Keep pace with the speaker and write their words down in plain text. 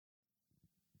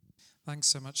Thanks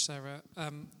so much, Sarah.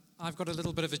 I've got a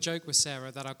little bit of a joke with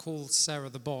Sarah that I call Sarah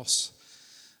the boss.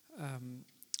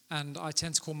 And I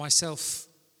tend to call myself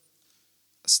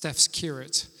Steph's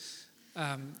curate.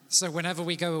 So whenever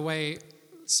we go away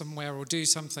somewhere or do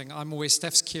something, I'm always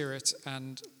Steph's curate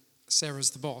and Sarah's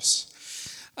the boss,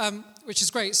 which is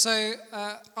great. So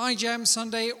iGem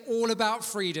Sunday, all about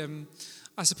freedom.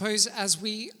 I suppose as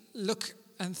we look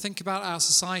and think about our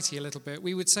society a little bit,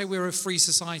 we would say we're a free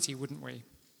society, wouldn't we?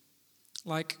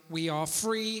 Like, we are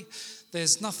free.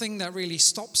 There's nothing that really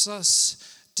stops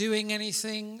us doing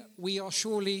anything. We are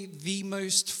surely the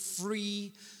most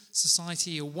free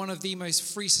society, or one of the most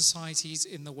free societies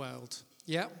in the world.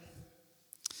 Yeah?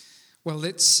 Well,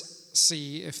 let's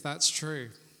see if that's true.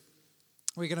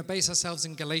 We're going to base ourselves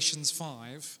in Galatians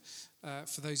 5,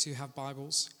 for those who have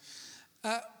Bibles.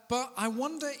 But I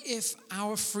wonder if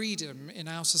our freedom in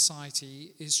our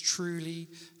society is truly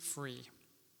free.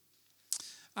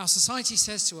 Our society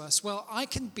says to us, well, I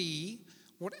can be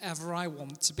whatever I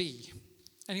want to be.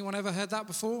 Anyone ever heard that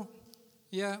before?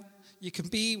 Yeah? You can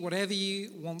be whatever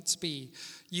you want to be.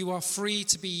 You are free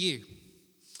to be you.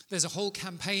 There's a whole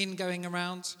campaign going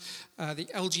around. The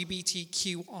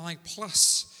LGBTQI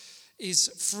plus is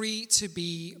free to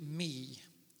be me,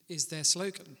 is their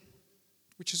slogan,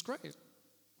 which is great.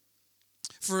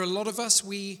 For a lot of us,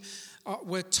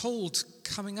 we're told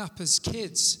coming up as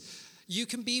kids, you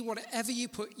can be whatever you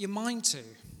put your mind to.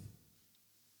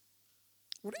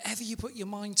 Whatever you put your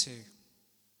mind to.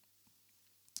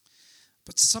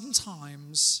 But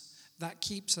sometimes that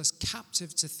keeps us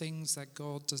captive to things that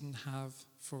God doesn't have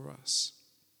for us.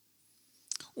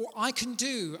 Or I can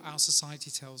do, our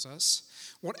society tells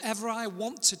us, whatever I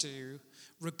want to do,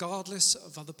 regardless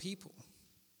of other people.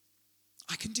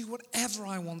 I can do whatever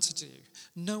I want to do.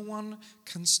 No one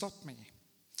can stop me.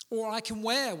 Or I can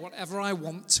wear whatever I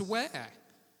want to wear.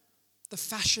 The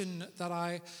fashion that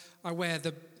I wear,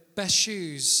 the best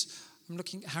shoes. I'm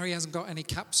looking, Harry hasn't got any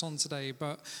caps on today,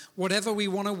 but whatever we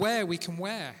want to wear, we can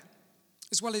wear.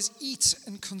 As well as eat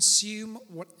and consume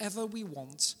whatever we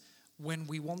want when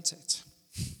we want it.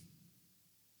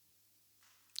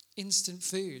 Instant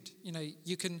food. You know,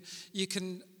 you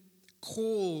can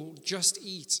call Just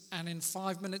Eat, and in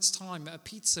 5 minutes' time, a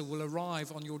pizza will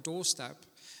arrive on your doorstep,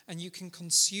 and you can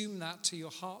consume that to your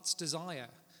heart's desire.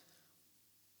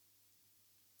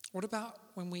 What about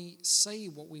when we say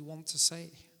what we want to say?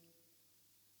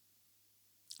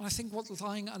 And I think what's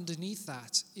lying underneath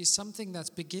that is something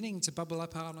that's beginning to bubble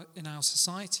up in our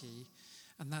society,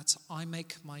 and that's I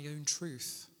make my own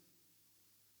truth.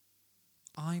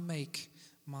 I make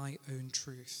my own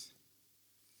truth.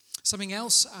 Something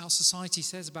else our society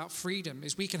says about freedom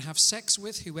is we can have sex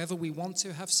with whoever we want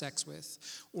to have sex with,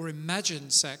 or imagine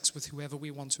sex with whoever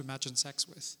we want to imagine sex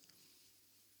with.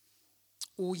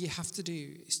 All you have to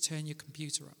do is turn your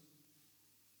computer up.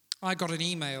 I got an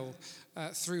email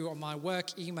through on my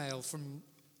work email from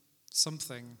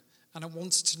something, and I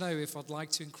wanted to know if I'd like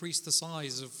to increase the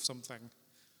size of something.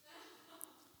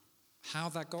 How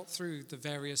that got through the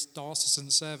various diocesan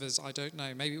servers, I don't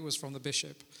know. Maybe it was from the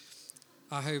bishop.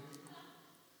 I hope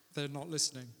they're not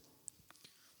listening.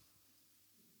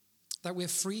 That we're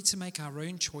free to make our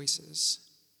own choices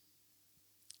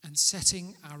and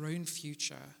setting our own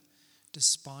future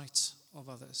despite of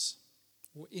others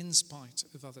or in spite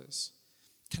of others.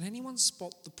 Can anyone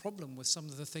spot the problem with some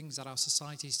of the things that our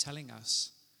society is telling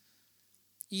us,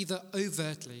 either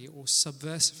overtly or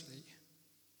subversively?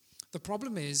 The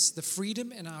problem is the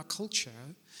freedom in our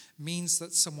culture means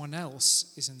that someone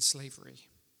else is in slavery.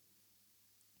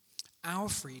 Our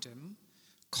freedom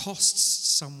costs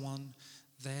someone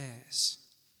theirs.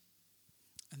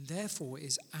 And therefore,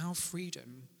 is our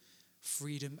freedom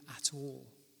freedom at all?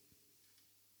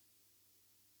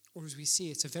 Or as we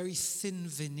see it, a very thin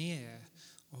veneer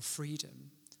of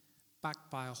freedom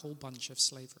backed by a whole bunch of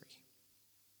slavery.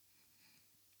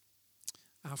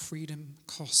 Our freedom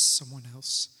costs someone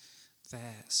else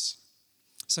theirs.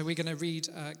 So we're going to read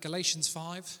Galatians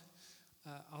 5.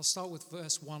 I'll start with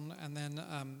verse 1 and then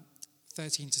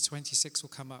 13 to 26 will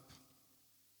come up.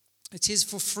 It is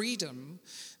for freedom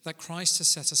that Christ has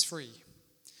set us free.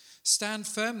 Stand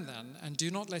firm then, and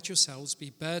do not let yourselves be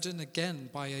burdened again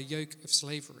by a yoke of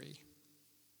slavery.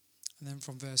 And then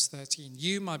from verse 13,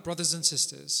 you, my brothers and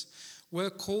sisters,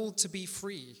 were called to be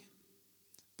free,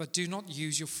 but do not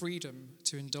use your freedom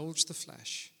to indulge the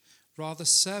flesh. Rather,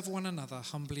 serve one another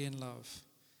humbly in love.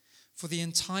 For the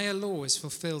entire law is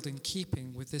fulfilled in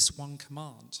keeping with this one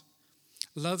command.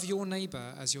 Love your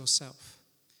neighbor as yourself.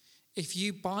 If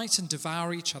you bite and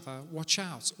devour each other, watch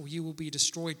out, or you will be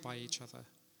destroyed by each other.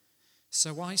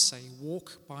 So I say,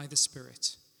 walk by the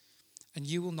Spirit, and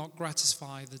you will not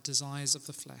gratify the desires of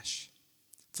the flesh.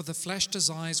 For the flesh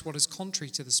desires what is contrary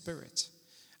to the Spirit,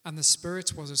 and the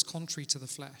Spirit what is contrary to the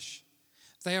flesh.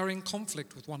 They are in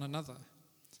conflict with one another,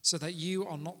 so that you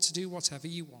are not to do whatever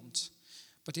you want.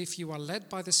 But if you are led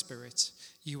by the Spirit,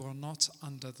 you are not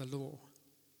under the law.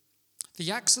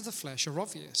 The acts of the flesh are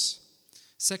obvious: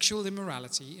 sexual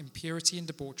immorality, impurity and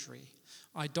debauchery,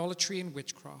 idolatry and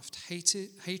witchcraft,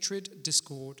 hatred,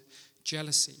 discord,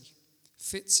 jealousy,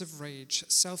 fits of rage,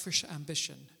 selfish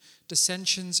ambition,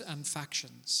 dissensions and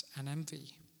factions, and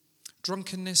envy,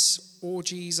 drunkenness,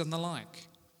 orgies, and the like.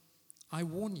 I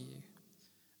warn you,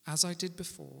 as I did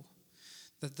before,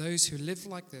 that those who live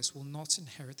like this will not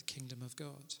inherit the kingdom of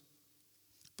God.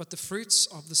 But the fruits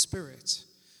of the Spirit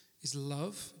is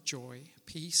love, joy,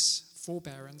 peace,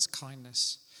 forbearance,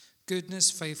 kindness, goodness,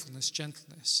 faithfulness,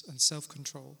 gentleness, and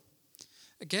self-control.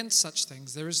 Against such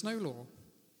things there is no law.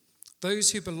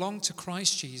 Those who belong to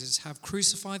Christ Jesus have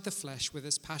crucified the flesh with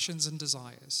its passions and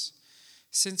desires.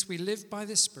 Since we live by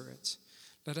the Spirit,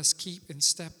 let us keep in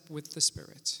step with the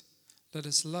Spirit. Let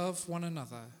us love one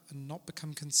another and not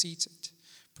become conceited,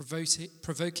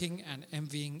 provoking and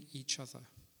envying each other.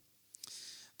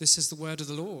 This is the word of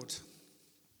the Lord.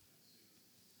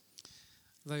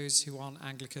 Those who aren't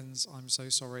Anglicans, I'm so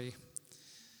sorry.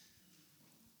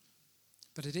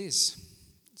 But it is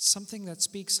something that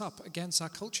speaks up against our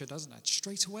culture, doesn't it?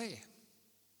 Straight away.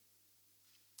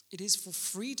 It is for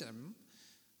freedom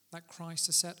that Christ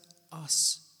has set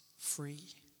us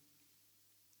free.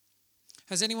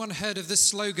 Has anyone heard of this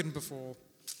slogan before?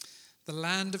 The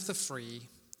land of the free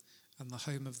and the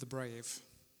home of the brave.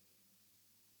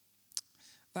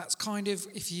 That's kind of,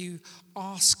 if you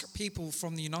ask people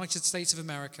from the United States of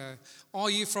America,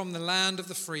 are you from the land of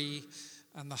the free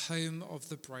and the home of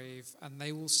the brave? And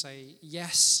they will say,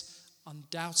 yes,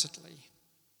 undoubtedly.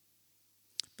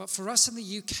 But for us in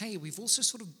the UK, we've also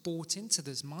sort of bought into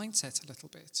this mindset a little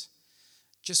bit,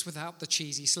 just without the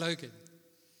cheesy slogan.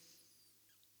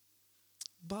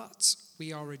 But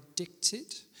we are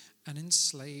addicted and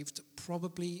enslaved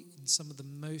probably in some of the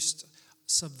most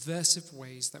subversive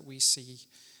ways that we see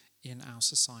in our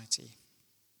society.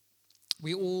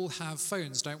 We all have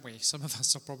phones, don't we? Some of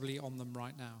us are probably on them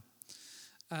right now.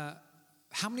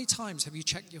 How many times have you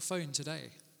checked your phone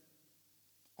today?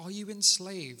 Are you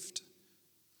enslaved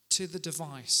to the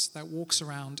device that walks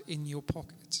around in your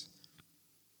pocket?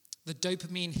 The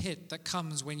dopamine hit that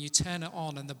comes when you turn it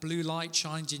on and the blue light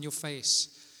shines in your face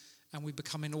and we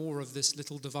become in awe of this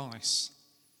little device.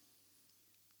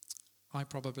 I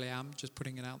probably am, just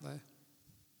putting it out there.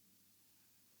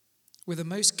 We're the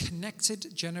most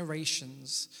connected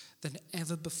generations than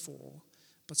ever before,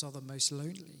 but are the most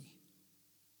lonely.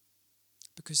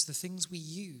 Because the things we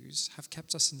use have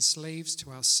kept us enslaved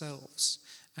to ourselves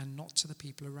and not to the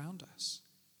people around us.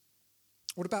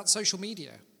 What about social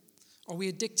media? Are we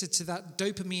addicted to that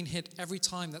dopamine hit every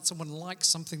time that someone likes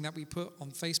something that we put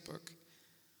on Facebook?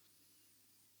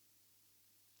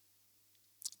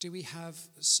 Do we have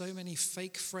so many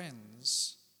fake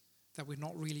friends that we're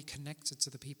not really connected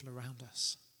to the people around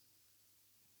us?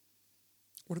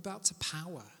 What about to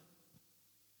power?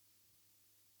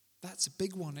 That's a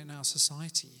big one in our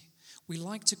society. We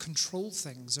like to control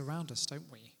things around us,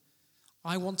 don't we?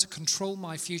 I want to control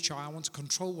my future. I want to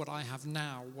control what I have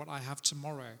now, what I have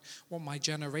tomorrow, what my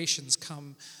generations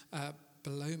come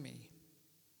below me.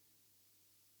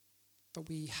 But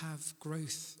we have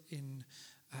growth in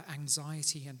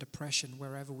anxiety and depression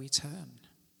wherever we turn.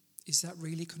 Is that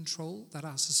really control that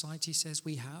our society says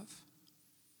we have?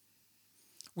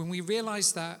 When we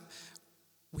realize that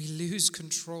we lose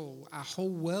control, our whole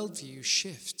worldview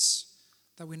shifts,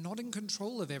 that we're not in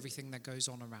control of everything that goes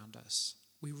on around us.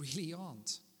 We really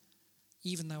aren't,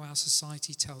 even though our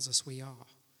society tells us we are.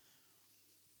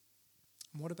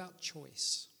 And what about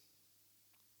choice?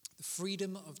 The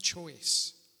freedom of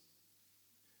choice.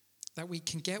 That we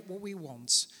can get what we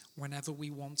want whenever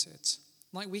we want it.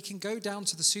 Like we can go down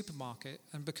to the supermarket,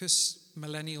 and because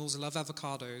millennials love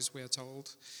avocados, we're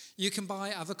told, you can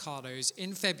buy avocados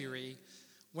in February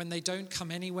when they don't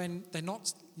come anywhere, they're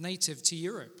not native to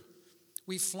Europe.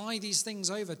 We fly these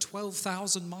things over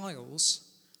 12,000 miles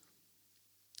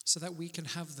so that we can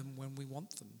have them when we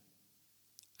want them,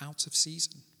 out of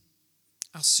season.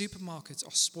 Our supermarkets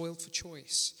are spoiled for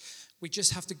choice. We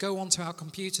just have to go onto our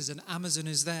computers and Amazon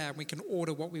is there and we can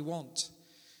order what we want.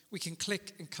 We can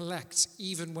click and collect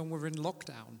even when we're in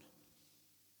lockdown.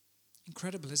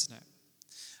 Incredible, isn't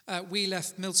it? We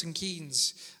left Milton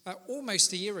Keynes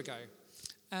almost a year ago.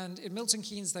 And in Milton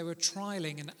Keynes, they were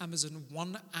trialing an Amazon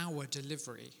 1-hour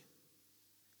delivery.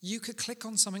 You could click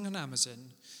on something on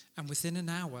Amazon, and within an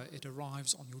hour, it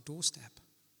arrives on your doorstep.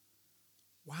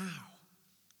 Wow.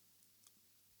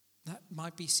 That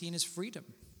might be seen as freedom.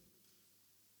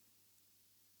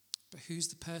 But who's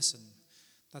the person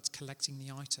that's collecting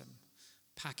the item,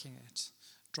 packing it,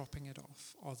 dropping it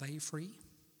off? Are they free?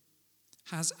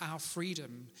 Has our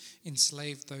freedom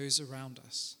enslaved those around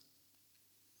us?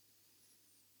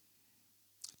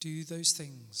 Do those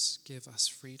things give us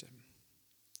freedom?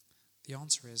 The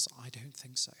answer is, I don't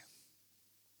think so.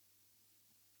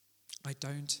 I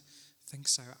don't think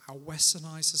so. Our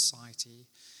westernized society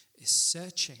is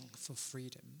searching for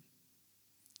freedom,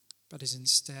 but is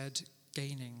instead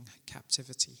gaining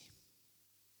captivity.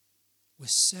 We're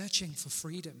searching for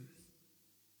freedom,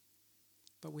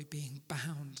 but we're being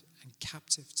bound and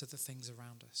captive to the things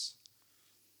around us.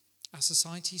 Our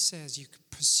society says you can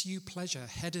pursue pleasure,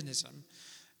 hedonism,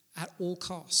 at all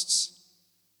costs.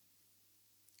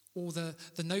 Or the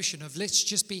notion of let's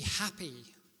just be happy.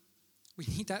 We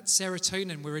need that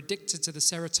serotonin. We're addicted to the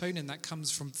serotonin that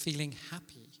comes from feeling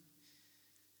happy.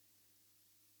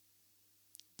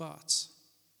 But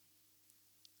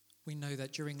we know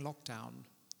that during lockdown,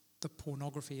 the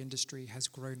pornography industry has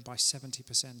grown by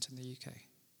 70% in the UK.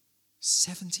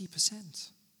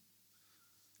 70%.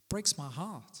 Breaks my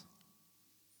heart.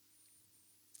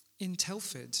 In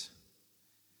Telford,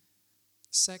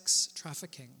 sex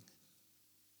trafficking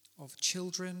of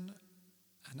children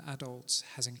and adults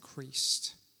has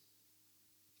increased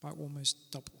by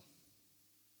almost double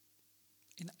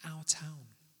in our town.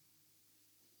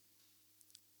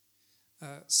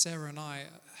 Sarah and I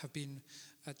have been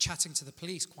chatting to the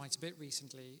police quite a bit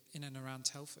recently in and around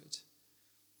Telford.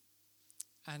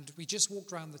 And we just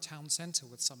walked around the town centre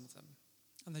with some of them.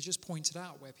 And they just pointed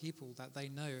out where people that they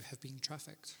know have been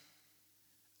trafficked.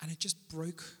 And it just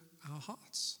broke our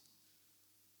hearts.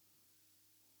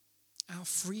 Our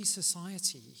free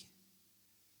society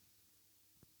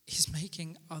is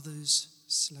making others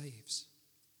slaves.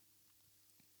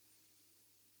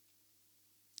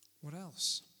 What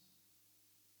else?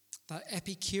 That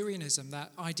Epicureanism,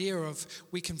 that idea of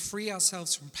we can free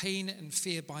ourselves from pain and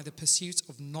fear by the pursuit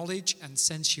of knowledge and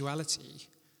sensuality.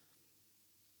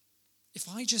 If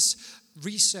I just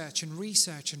research and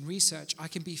research and research, I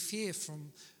can be free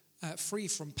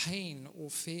from pain or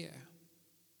fear.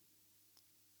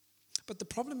 But the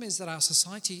problem is that our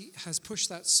society has pushed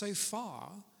that so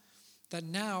far that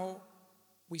now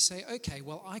we say, okay,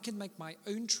 well, I can make my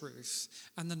own truth,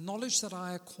 and the knowledge that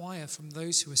I acquire from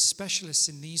those who are specialists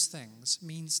in these things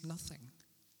means nothing.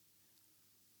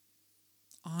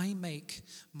 I make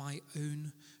my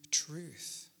own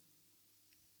truth.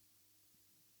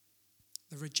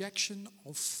 The rejection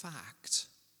of fact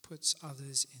puts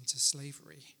others into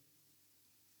slavery.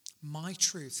 My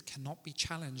truth cannot be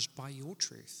challenged by your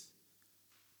truth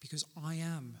because I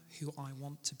am who I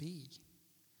want to be.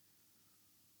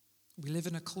 We live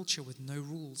in a culture with no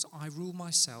rules. I rule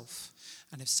myself,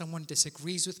 and if someone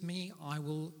disagrees with me, I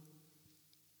will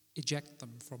eject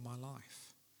them from my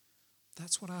life.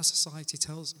 That's what our society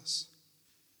tells us.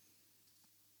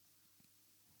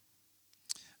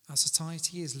 Our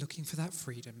society is looking for that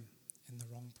freedom in the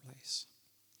wrong place.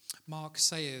 Mark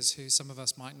Sayers, who some of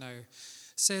us might know,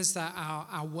 says that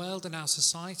our world and our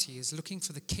society is looking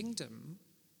for the kingdom,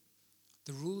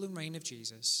 the rule and reign of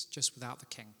Jesus, just without the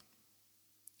king.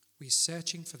 We're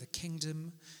searching for the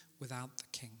kingdom without the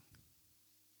king.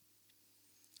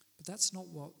 But that's not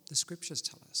what the scriptures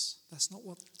tell us. That's not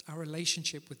what our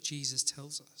relationship with Jesus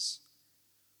tells us.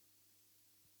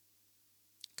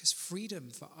 Because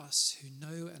freedom for us who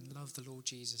know and love the Lord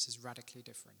Jesus is radically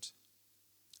different.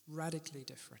 Radically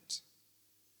different.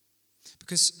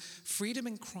 Because freedom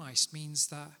in Christ means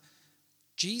that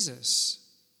Jesus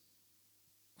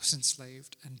was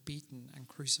enslaved and beaten and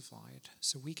crucified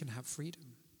so we can have freedom.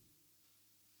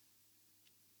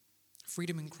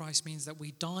 Freedom in Christ means that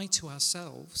we die to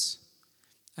ourselves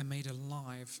and made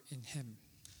alive in him.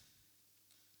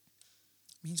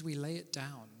 It means we lay it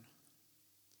down.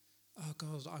 Oh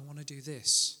God, I want to do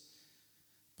this,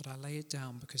 but I lay it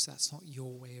down because that's not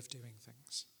your way of doing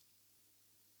things.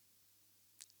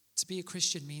 To be a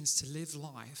Christian means to live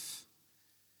life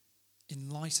in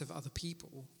light of other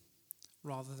people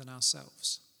rather than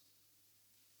ourselves.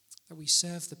 That we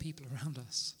serve the people around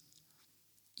us,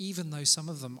 even though some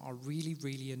of them are really,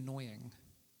 really annoying.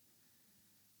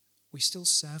 We still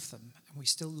serve them and we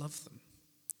still love them.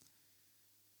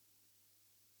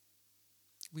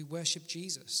 We worship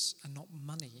Jesus and not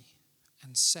money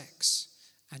and sex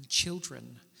and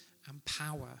children and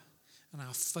power and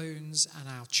our phones and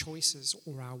our choices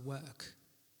or our work.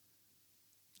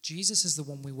 Jesus is the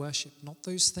one we worship, not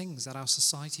those things that our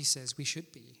society says we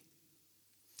should be.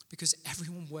 Because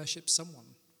everyone worships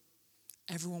someone.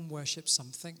 Everyone worships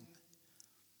something.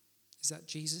 that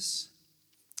Jesus?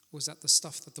 Or is that the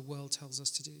stuff that the world tells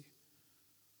us to do?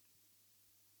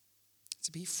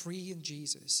 To be free in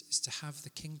Jesus is to have the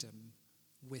kingdom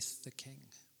with the King.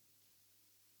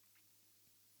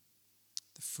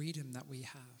 The freedom that we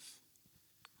have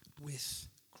with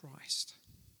Christ.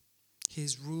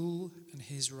 His rule and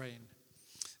his reign.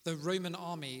 The Roman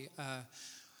army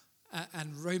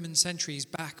and Roman sentries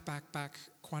back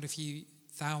quite a few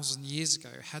thousand years ago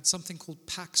had something called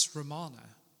Pax Romana,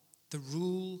 the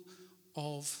rule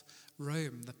of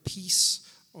Rome, the peace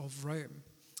of Rome.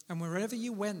 And wherever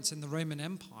you went in the Roman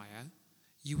Empire,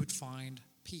 you would find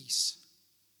peace,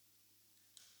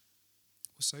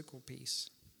 or so-called peace.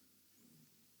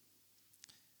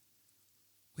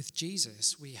 With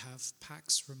Jesus, we have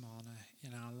Pax Romana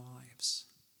in our lives.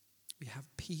 We have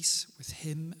peace with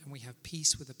him and we have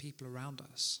peace with the people around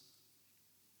us.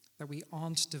 That we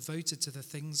aren't devoted to the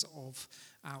things of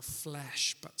our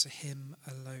flesh, but to him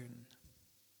alone.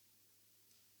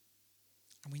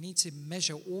 And we need to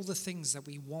measure all the things that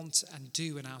we want and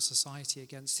do in our society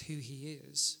against who he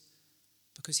is,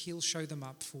 because he'll show them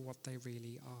up for what they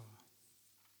really are.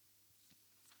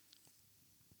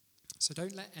 So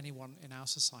don't let anyone in our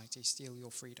society steal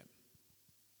your freedom.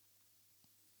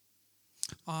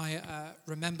 I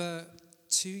remember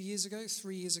 3 years ago,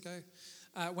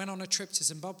 went on a trip to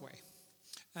Zimbabwe.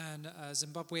 And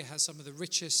Zimbabwe has some of the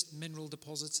richest mineral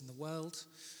deposits in the world.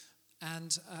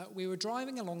 And we were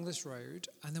driving along this road,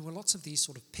 and there were lots of these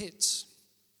sort of pits.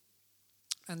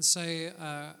 And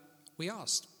so we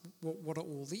asked, what are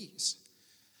all these?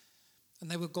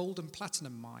 And they were gold and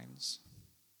platinum mines.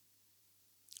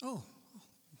 Oh,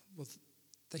 well,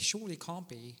 they surely can't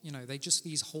be. You know, they're just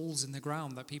these holes in the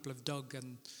ground that people have dug,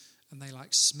 and they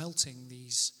like smelting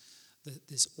this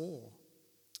ore.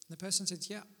 And the person said,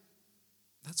 yeah,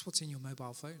 that's what's in your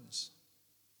mobile phones.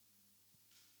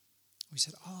 We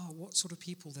said, what sort of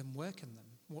people then work in them?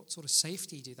 What sort of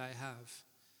safety do they have?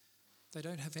 They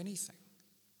don't have anything.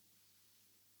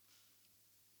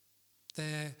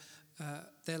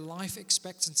 Their life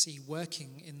expectancy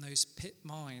working in those pit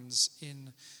mines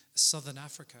in southern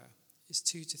Africa is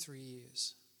 2 to 3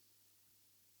 years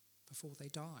before they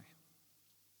die.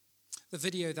 The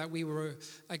video that we were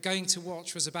going to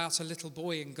watch was about a little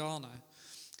boy in Ghana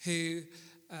who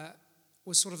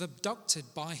was sort of abducted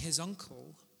by his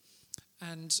uncle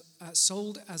and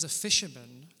sold as a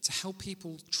fisherman to help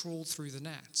people trawl through the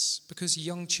nets. Because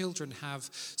young children have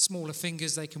smaller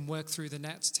fingers, they can work through the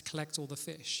nets to collect all the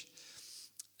fish.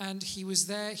 And he was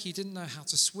there, he didn't know how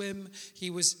to swim,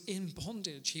 he was in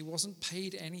bondage, he wasn't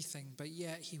paid anything, but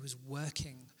yet he was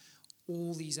working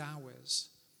all these hours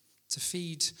to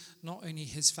feed not only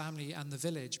his family and the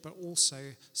village, but also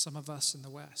some of us in the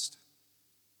West.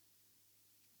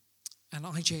 And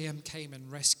IJM came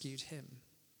and rescued him.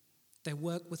 They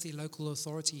worked with the local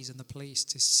authorities and the police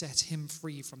to set him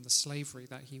free from the slavery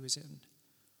that he was in.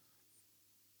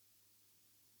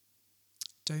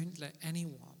 Don't let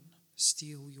anyone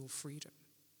steal your freedom.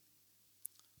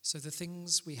 So the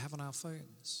things we have on our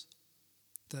phones,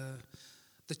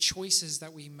 the choices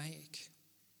that we make,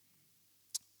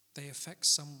 they affect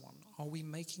someone. Are we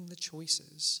making the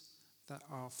choices that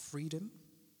are freedom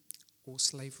or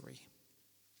slavery?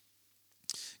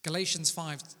 Galatians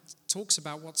 5 talks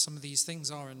about what some of these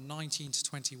things are in 19 to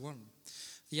 21.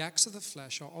 The acts of the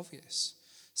flesh are obvious: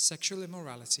 sexual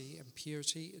immorality,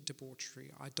 impurity,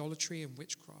 debauchery, idolatry and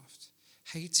witchcraft,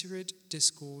 hatred,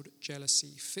 discord,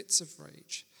 jealousy, fits of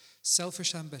rage,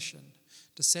 selfish ambition,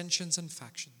 dissensions and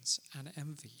factions, and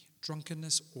envy,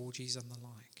 drunkenness, orgies, and the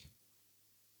like.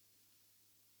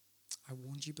 I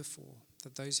warned you before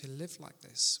that those who live like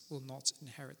this will not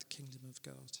inherit the kingdom of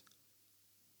God.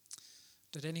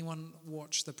 Did anyone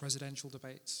watch the presidential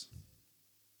debates?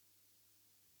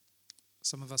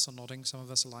 Some of us are nodding, some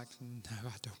of us are like, no,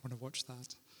 I don't want to watch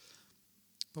that.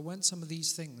 But weren't some of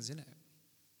these things in it?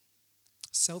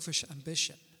 Selfish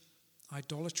ambition,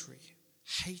 idolatry,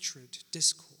 hatred,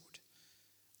 discord,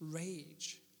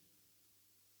 rage.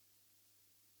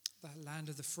 That land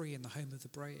of the free and the home of the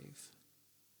brave.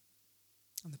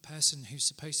 And the person who's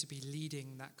supposed to be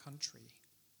leading that country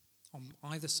on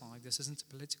either side, this isn't a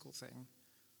political thing,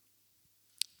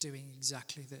 doing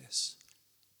exactly this.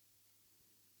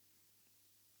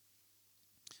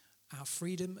 Our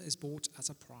freedom is bought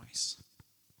at a price.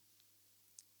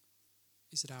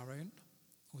 Is it our own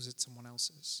or is it someone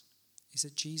else's? Is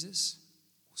it Jesus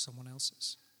or someone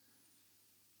else's?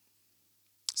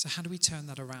 So how do we turn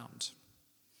that around?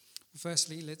 Well,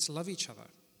 firstly, let's love each other.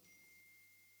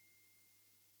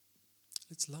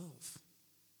 Let's love.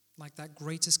 Like that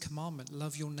greatest commandment,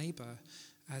 love your neighbor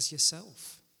as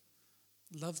yourself.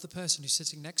 Love the person who's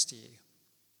sitting next to you,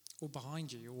 or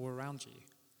behind you or around you.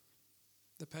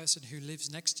 The person who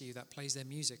lives next to you that plays their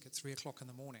music at 3 o'clock in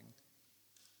the morning.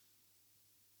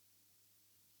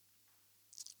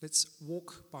 Let's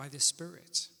walk by the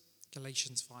Spirit,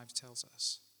 Galatians 5 tells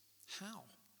us. How?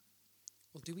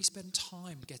 Well, do we spend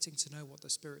time getting to know what the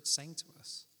Spirit's saying to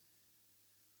us?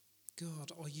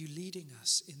 God, are you leading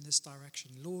us in this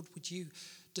direction? Lord, would you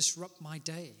disrupt my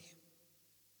day?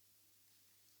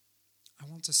 I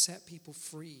want to set people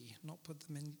free, not put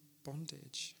them in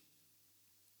bondage.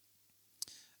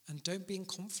 And don't be in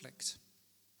conflict.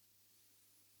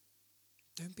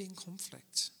 Don't be in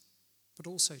conflict, but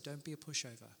also don't be a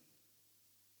pushover.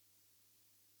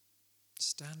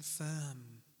 Stand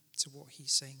firm to what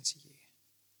he's saying to you.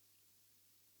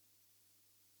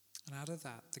 And out of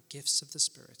that, the gifts of the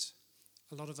Spirit.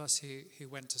 A lot of us who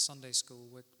went to Sunday school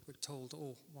were told,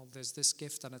 oh, well, there's this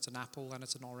gift and it's an apple and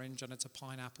it's an orange and it's a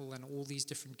pineapple and all these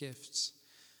different gifts.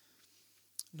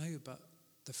 No, but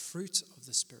the fruit of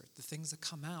the Spirit, the things that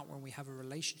come out when we have a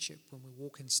relationship, when we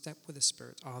walk in step with the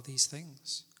Spirit, are these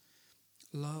things.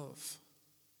 Love,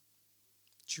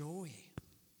 joy,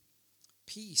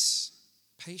 peace,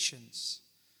 patience,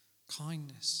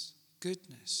 kindness,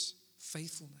 goodness,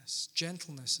 faithfulness,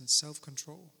 gentleness, and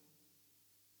self-control.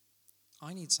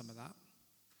 I need some of that.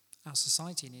 Our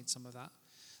society needs some of that.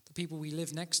 The people we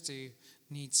live next to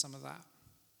need some of that.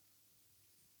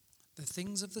 The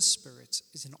things of the Spirit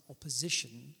is in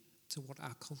opposition to what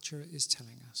our culture is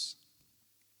telling us.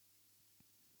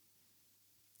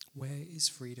 Where is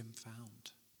freedom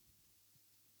found?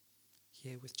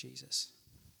 Here with Jesus.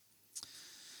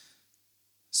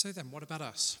 So then, what about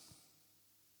us?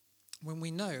 When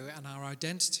we know and our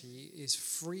identity is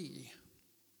free,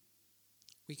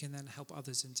 we can then help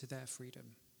others into their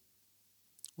freedom.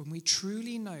 When we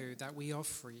truly know that we are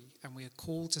free and we are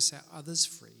called to set others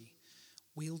free,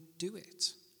 we'll do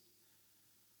it.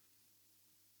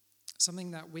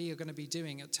 Something that we are going to be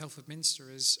doing at Telford Minster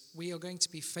is we are going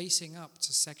to be facing up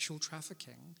to sexual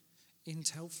trafficking in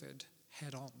Telford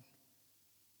head on.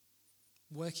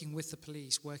 Working with the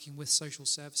police, working with social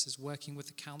services, working with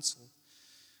the council,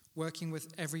 working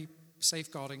with every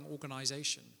safeguarding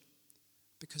organisation.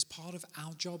 Because part of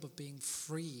our job of being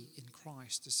free in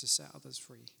Christ is to set others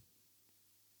free.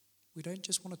 We don't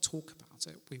just want to talk about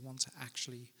it, we want to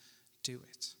actually do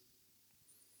it.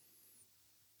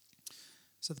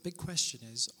 So the big question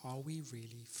is, are we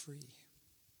really free?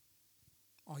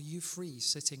 Are you free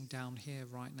sitting down here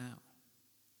right now?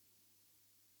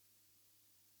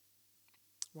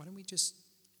 Why don't we just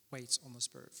wait on the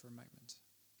Spirit for a moment?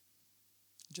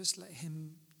 Just let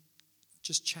him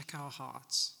just check our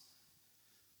hearts.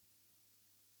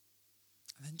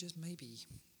 And then just maybe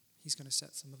he's going to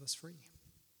set some of us free.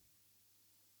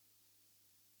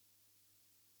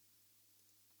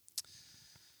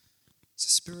 So,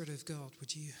 Spirit of God,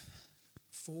 would you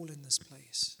fall in this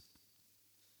place?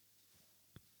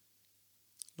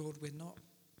 Lord, we're not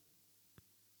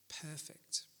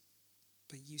perfect,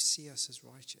 but you see us as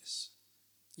righteous.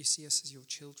 You see us as your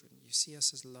children. You see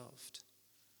us as loved.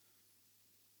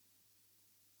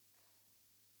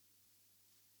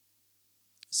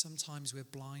 Sometimes we're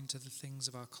blind to the things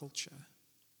of our culture.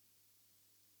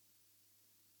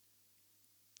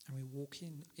 And we walk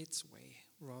in its way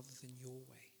rather than your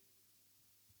way.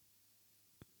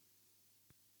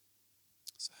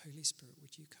 So Holy Spirit,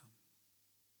 would you come?